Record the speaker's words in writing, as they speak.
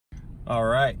All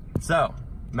right, so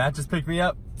Matt just picked me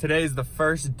up. Today is the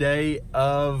first day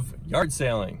of yard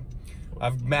sailing.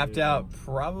 I've mapped out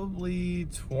probably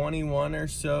 21 or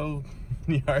so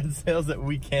yard sales that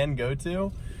we can go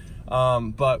to,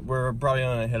 but we're probably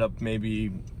gonna hit up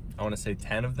maybe, I wanna say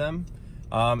 10 of them.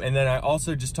 And then I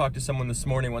also just talked to someone this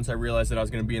morning once I realized that I was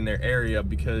gonna be in their area,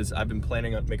 because I've been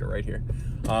planning on, make it right here.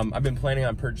 I've been planning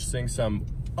on purchasing some,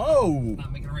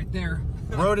 Not making it right there.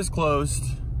 road is closed.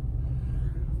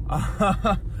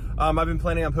 I've been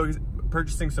planning on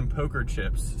purchasing some poker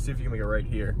chips. See if you can make it right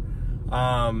here.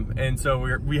 And so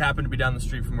we happen to be down the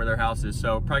street from where their house is,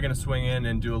 so probably gonna swing in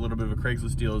and do a little bit of a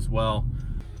Craigslist deal as well.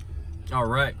 All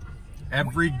right,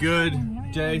 every good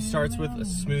day starts with a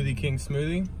Smoothie King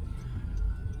smoothie.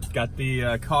 Got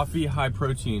the coffee high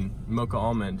protein mocha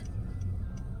almond.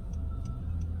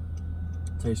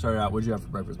 So you started out, what'd you have for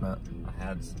breakfast, Matt? I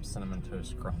had some Cinnamon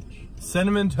Toast Crunch.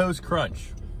 Cinnamon Toast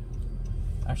Crunch.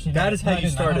 Actually, That is how you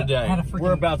start a day.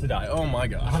 We're about to die. Oh my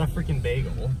gosh. I had a freaking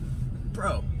bagel.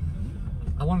 Bro.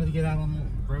 I wanted to get out on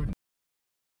the road.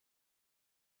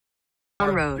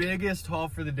 Our biggest haul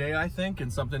for the day, I think,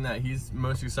 and something that he's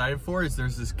most excited for, is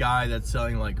there's this guy that's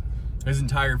selling like his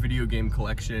entire video game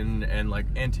collection and like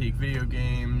antique video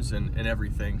games and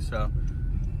everything. So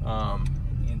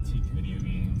Antique video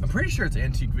games. I'm pretty sure it's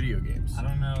antique video games. I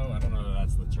don't know that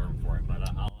that's the term for it, but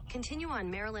I'll Continue on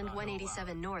Maryland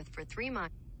 187 North for 3 miles.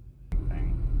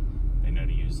 They know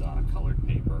to use colored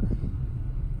paper.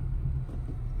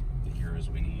 The heroes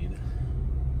we need.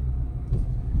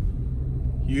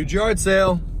 Huge yard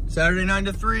sale, Saturday 9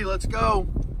 to 3, let's go.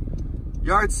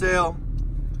 Yard sale.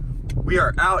 We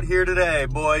are out here today,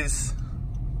 boys.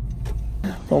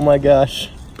 Oh my gosh.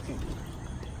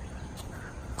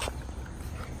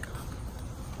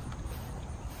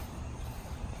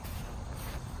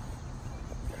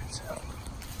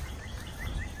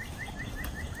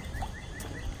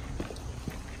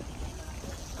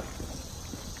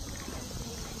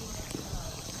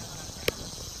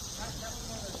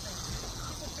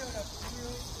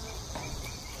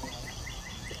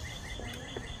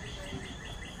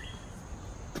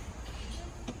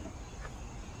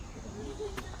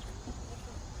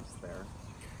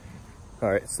 All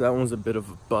right, so that one was a bit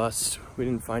of a bust. We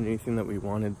didn't find anything that we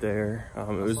wanted there. It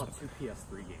was 2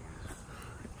 PS3 games.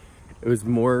 It was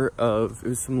more of, it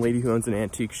was some lady who owns an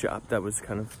antique shop that was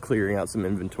kind of clearing out some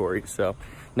inventory. So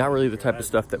not really the type of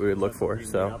stuff that we would look for.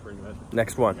 So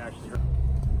next one. I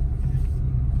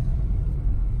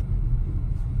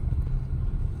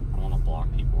want to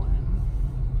block people in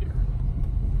here.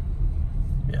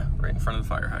 Yeah, right in front of the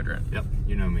fire hydrant. Yep,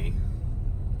 you know me.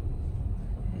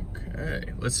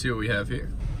 Okay, let's see what we have here.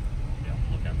 Yep,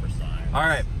 look out for signs. All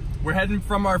right, we're heading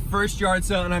from our first yard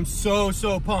sale and I'm so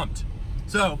pumped.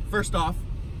 So first off,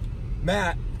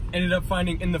 Matt ended up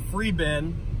finding in the free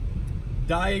bin,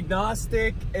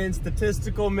 Diagnostic and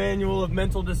Statistical Manual of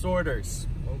Mental Disorders.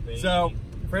 Oh, baby. So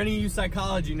for any of you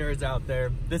psychology nerds out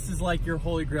there, this is like your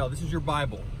holy grail. This is your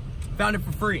Bible. Found it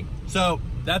for free. So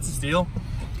that's a steal.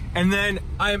 And then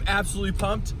I am absolutely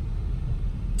pumped.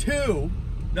 2,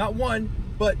 not 1,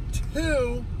 but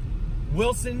 2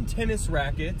 Wilson tennis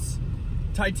rackets,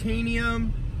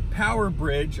 titanium power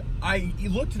bridge. I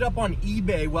looked it up on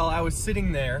eBay while I was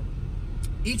sitting there.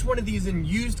 Each one of these in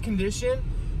used condition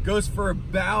goes for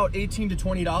about $18 to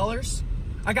 $20.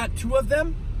 I got 2 of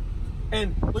them,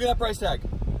 and look at that price tag.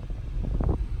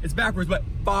 It's backwards, but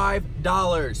 $5,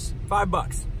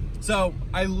 $5. So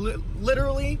I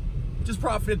literally just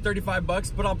profited 35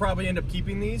 bucks, but I'll probably end up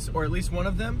keeping these, or at least one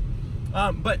of them.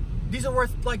 But these are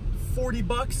worth like 40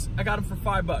 bucks. I got them for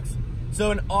 $5.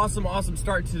 So an awesome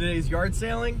start to today's yard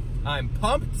sailing. I'm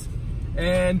pumped.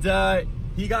 And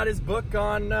he got his book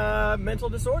on mental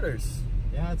disorders.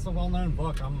 Yeah, it's a well-known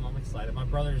book. I'm excited. My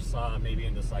brother's maybe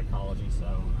into psychology, so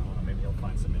I don't know, maybe he'll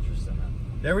find some interest in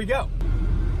it. There we go.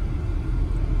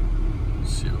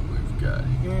 Let's see what we've got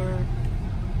here.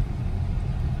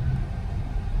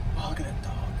 Oh, look at that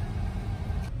dog.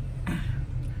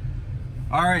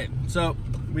 All right, so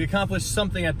we accomplished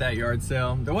something at that yard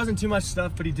sale. There wasn't too much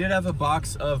stuff, but he did have a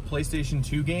box of PlayStation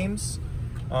 2 games,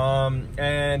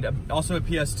 and also a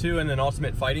PS2 and an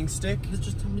Ultimate Fighting Stick.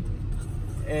 Just tell me.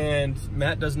 And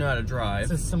Matt doesn't know how to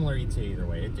drive. It's a similar ET either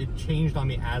way. It changed on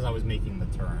me as I was making the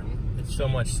turn. So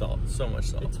much salt, so much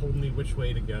salt. It told me which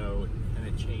way to go, and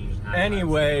it changed.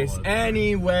 Anyways,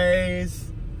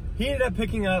 he ended up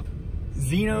picking up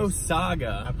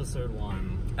Xenosaga. Episode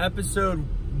 1. Episode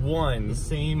 1. The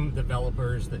same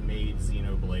developers that made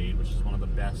Xenoblade, which is one of the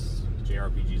best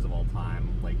JRPGs of all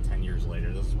time, like 10 years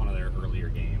later. This is one of their earlier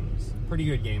games. Pretty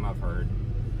good game, I've heard.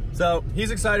 So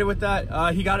he's excited with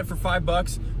that. He got it for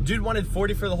 $5. Dude wanted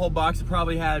 40 for the whole box. It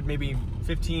probably had maybe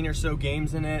 15 or so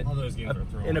games in it. All those games are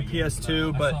throwing in a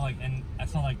PS2, but I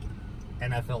saw like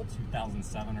NFL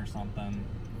 2007 or something.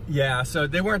 Yeah, so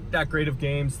they weren't that great of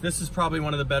games. This is probably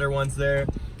one of the better ones there.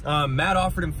 Matt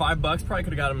offered him $5. Probably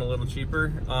could have got him a little cheaper,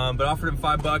 but offered him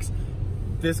 $5.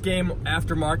 This game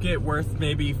aftermarket worth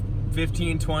maybe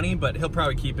 15, 20, but he'll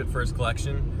probably keep it for his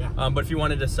collection. Yeah. But if he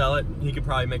wanted to sell it, he could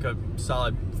probably make a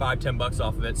solid 5, 10 bucks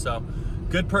off of it. So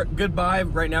good buy.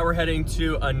 Right now we're heading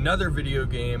to another video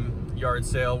game yard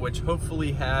sale, which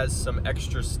hopefully has some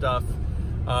extra stuff,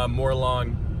 more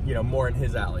along, you know, more in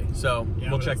his alley. So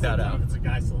yeah, we'll check that out. If it's a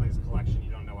guy selling his collection,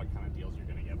 you don't know what kind of deals you're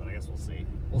gonna get, but I guess we'll see.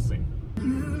 We'll see. Oh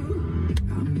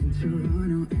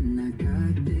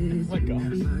my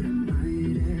gosh.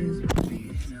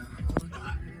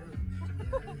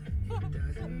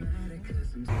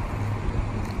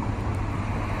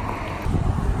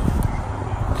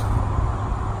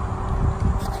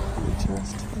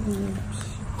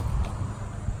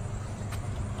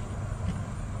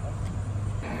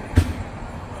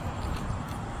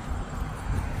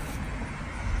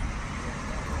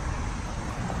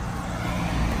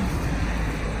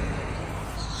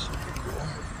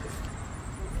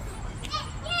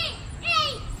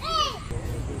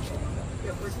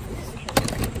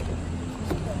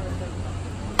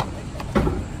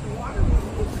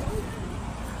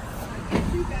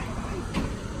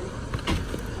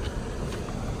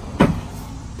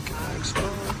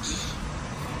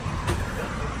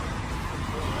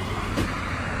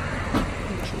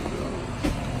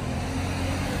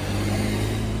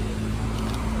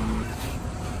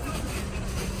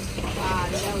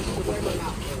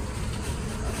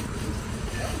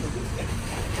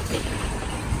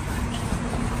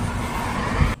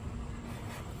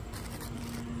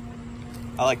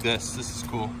 I like this. This is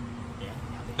cool. Yeah.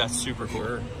 That's super cool.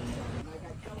 Sure.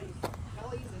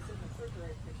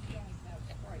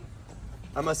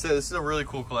 I must say, this is a really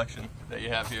cool collection that you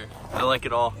have here. I like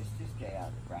it all. It's just stay out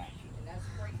of trash.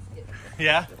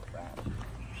 Yeah?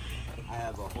 I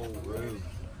have a whole room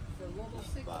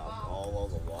about all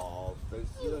over the walls. Those,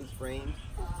 see those frames?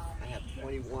 I have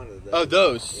 21 of those. Oh,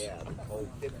 those? Yeah, they hold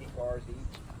 50 cars each.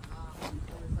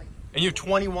 And you have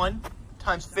 21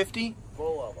 times 50?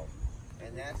 Full of them.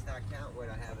 And that's not counting what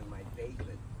I have in my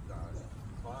basement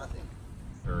closet.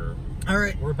 Sure. All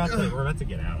right. We're about to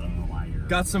get out. I don't know why you're.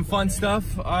 Got some fun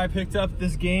stuff. I picked up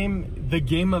this game, The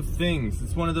Game of Things.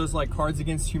 It's one of those like Cards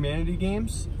Against Humanity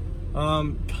games.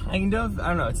 Kind of. I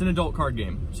don't know. It's an adult card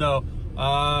game. So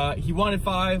he wanted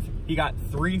 5. He got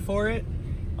 3 for it.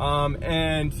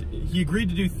 And he agreed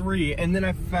to do 3. And then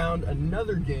I found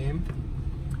another game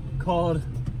called,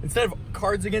 instead of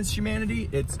Cards Against Humanity,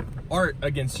 it's Art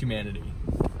Against Humanity.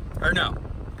 Or no,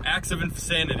 Acts of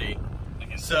Insanity.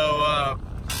 So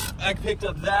I picked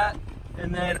up that,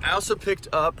 and then I also picked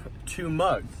up 2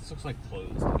 mugs. This looks like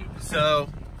clothes. So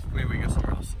wait, we go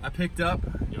somewhere else. I picked up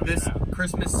this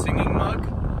Christmas singing mug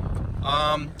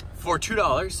for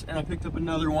 $2, and I picked up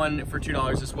another one for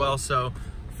 $2 as well. So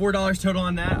 $4 total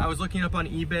on that. I was looking up on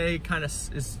eBay, kind of,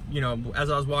 you know, as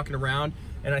I was walking around,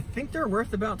 and I think they're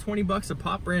worth about 20 bucks a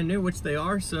pop, brand new, which they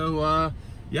are. So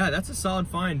yeah, that's a solid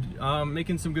find.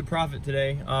 Making some good profit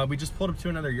today. We just pulled up to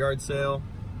another yard sale.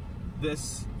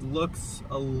 This looks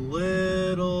a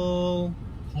little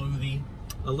clothy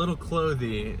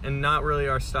and not really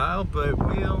our style, but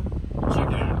we'll check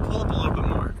it out. Pull up a little bit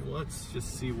more. Let's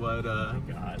just see what Oh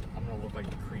my god, I'm gonna look like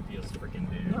the creepiest freaking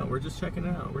dude. No, we're just checking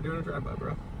it out. We're doing a drive-by,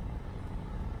 bro.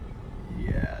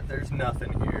 Yeah, there's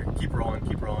nothing here. Keep rolling,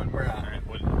 keep rolling. We're out. Alright,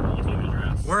 what the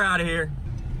dress? We're out of here.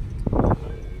 Oh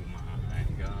my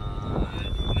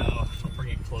god. No, don't bring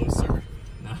it closer.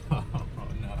 No, no.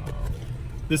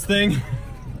 This thing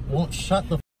Won't shut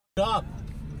the up.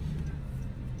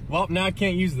 well, now I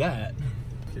can't use that.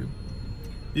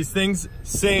 These things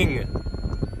sing.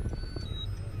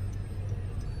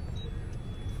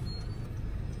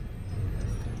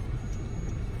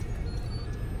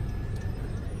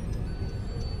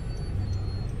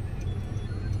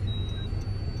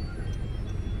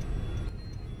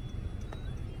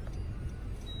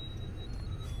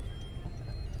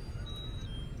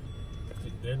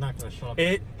 They're not gonna shut up.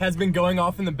 It has been going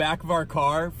off in the back of our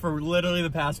car for literally the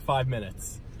past 5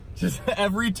 minutes. Just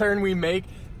every turn we make,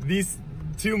 these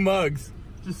 2 mugs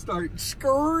just start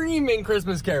screaming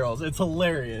Christmas carols. It's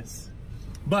hilarious.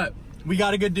 But we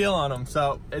got a good deal on them,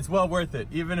 so it's well worth it,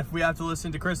 even if we have to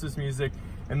listen to Christmas music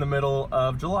in the middle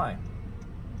of July.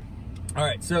 All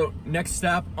right, so next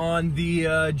stop on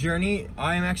the journey,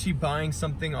 I am actually buying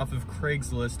something off of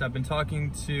Craigslist. I've been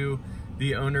talking to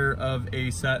the owner of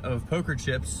a set of poker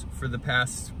chips for the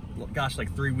past, gosh,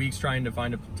 like 3 weeks, trying to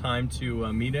find a time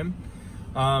to meet him.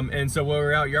 And so while we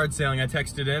were out yard sailing, I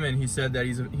texted him and he said that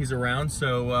he's around.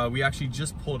 So we actually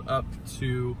just pulled up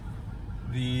to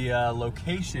the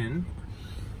location.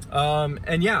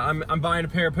 And yeah, I'm buying a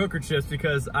pair of poker chips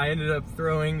because I ended up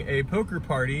throwing a poker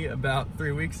party about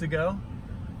 3 weeks ago,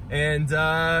 and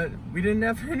we didn't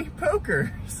have any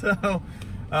poker. So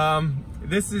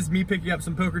this is me picking up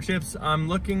some poker chips. I'm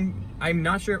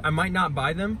not sure, I might not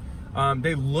buy them.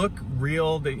 They look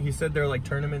real. He said they're like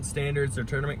tournament standards, they're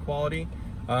tournament quality.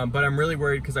 But I'm really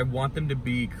worried because I want them to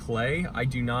be clay. I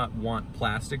do not want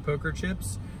plastic poker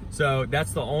chips. So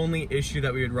that's the only issue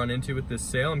that we would run into with this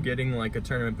sale. I'm getting like a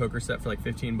tournament poker set for like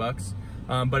 15 bucks.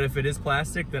 But if it is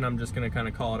plastic, then I'm just gonna kind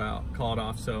of call it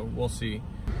off. So we'll see.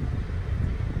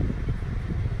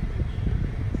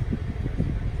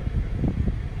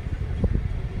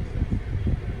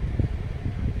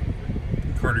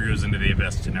 Carter goes into the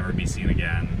abyss to never be seen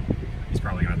again. He's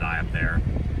probably gonna die up there.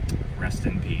 Rest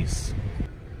in peace.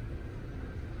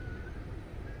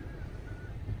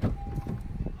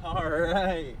 All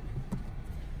right,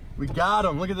 we got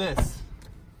him. Look at this.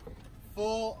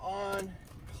 Full on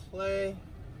clay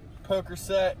poker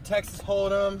set, Texas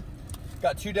Hold'em.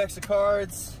 Got 2 decks of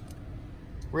cards,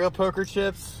 real poker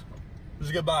chips. It was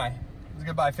a good buy. It was a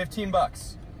good buy, 15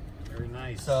 bucks. Very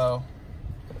nice. So,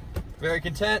 very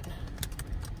content.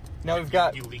 Now we've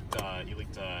got... You leaked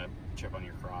a chip on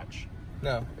your crotch.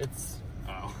 No, it's...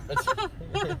 Oh.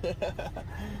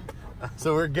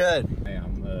 So we're good. Hey,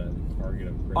 I'm the target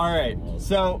of criticism. All right,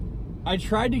 so I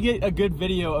tried to get a good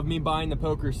video of me buying the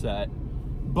poker set,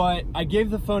 but I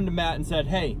gave the phone to Matt and said,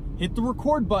 hey, hit the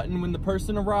record button when the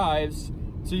person arrives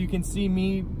so you can see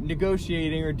me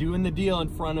negotiating or doing the deal in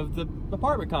front of the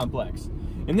apartment complex.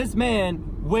 And this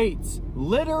man waits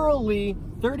literally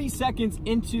 30 seconds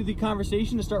into the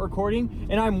conversation to start recording,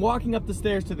 and I'm walking up the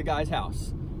stairs to the guy's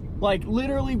house. Like,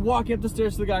 literally walking up the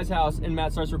stairs to the guy's house, and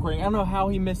Matt starts recording. I don't know how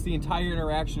he missed the entire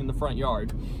interaction in the front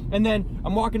yard. And then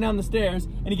I'm walking down the stairs,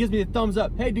 and he gives me the thumbs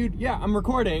up. Hey, dude, yeah, I'm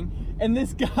recording. And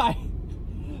this guy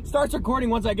starts recording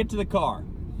once I get to the car.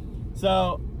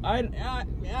 So, I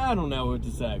don't know what to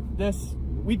say.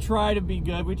 We try to be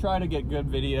good. We try to get good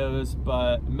videos,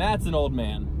 but Matt's an old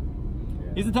man.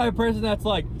 Yeah. He's the type of person that's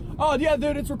like, oh, yeah,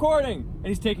 dude, it's recording. And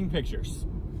he's taking pictures.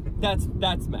 That's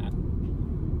Matt.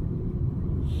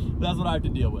 That's what I have to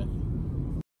deal with.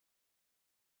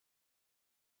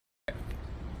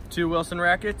 2 Wilson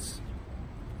rackets,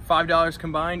 $5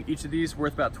 combined. Each of these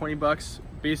worth about 20 bucks.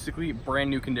 Basically brand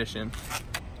new condition.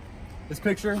 This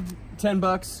picture, 10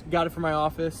 bucks. Got it for my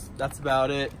office. That's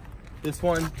about it. This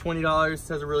one, $20.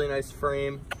 Has a really nice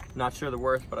frame. Not sure the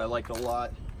worth, but I like it a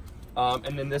lot.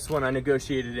 And then this one I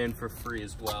negotiated in for free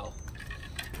as well.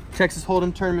 Texas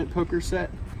Hold'em tournament poker set,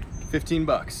 15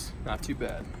 bucks. Not too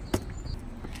bad.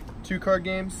 2 card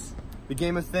games, The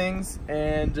Game of Things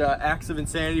and Acts of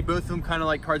Insanity, both of them kind of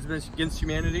like Cards Against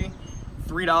Humanity.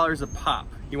 $3 a pop.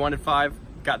 He wanted 5,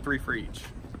 got 3 for each.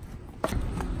 All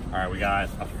right, we got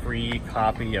a free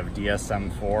copy of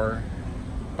DSM-4,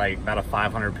 like about a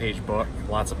 500-page book,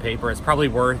 lots of paper. It's probably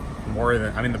worth more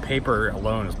than, I mean, the paper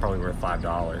alone is probably worth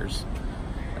 $5.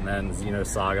 And then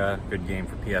Xenosaga, good game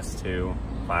for PS2,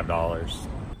 $5.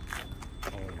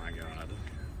 Oh my God.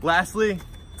 Lastly,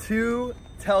 2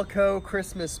 Telco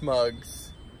Christmas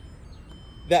mugs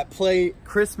that play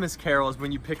Christmas carols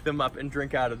when you pick them up and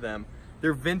drink out of them.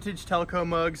 They're vintage Telco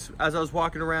mugs. As I was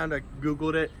walking around, I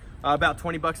Googled it. About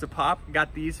 20 bucks a pop.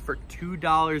 Got these for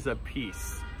 $2 a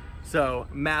piece. So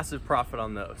massive profit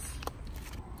on those.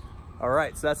 All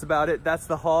right, so that's about it. That's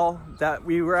the haul. That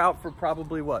we were out for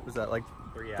probably, what was that, like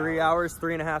 3 hours,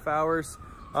 3.5 hours.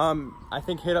 I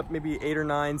think hit up maybe 8 or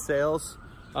 9 sales.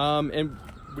 And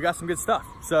we got some good stuff.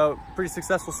 So pretty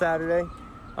successful Saturday.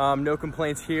 No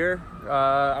complaints here.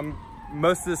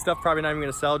 Most of this stuff probably not even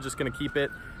gonna sell, just gonna keep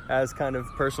it as kind of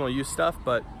personal use stuff,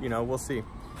 but you know, we'll see.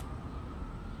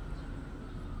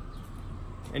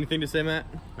 Anything to say, Matt?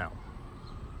 No.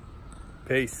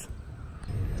 Peace.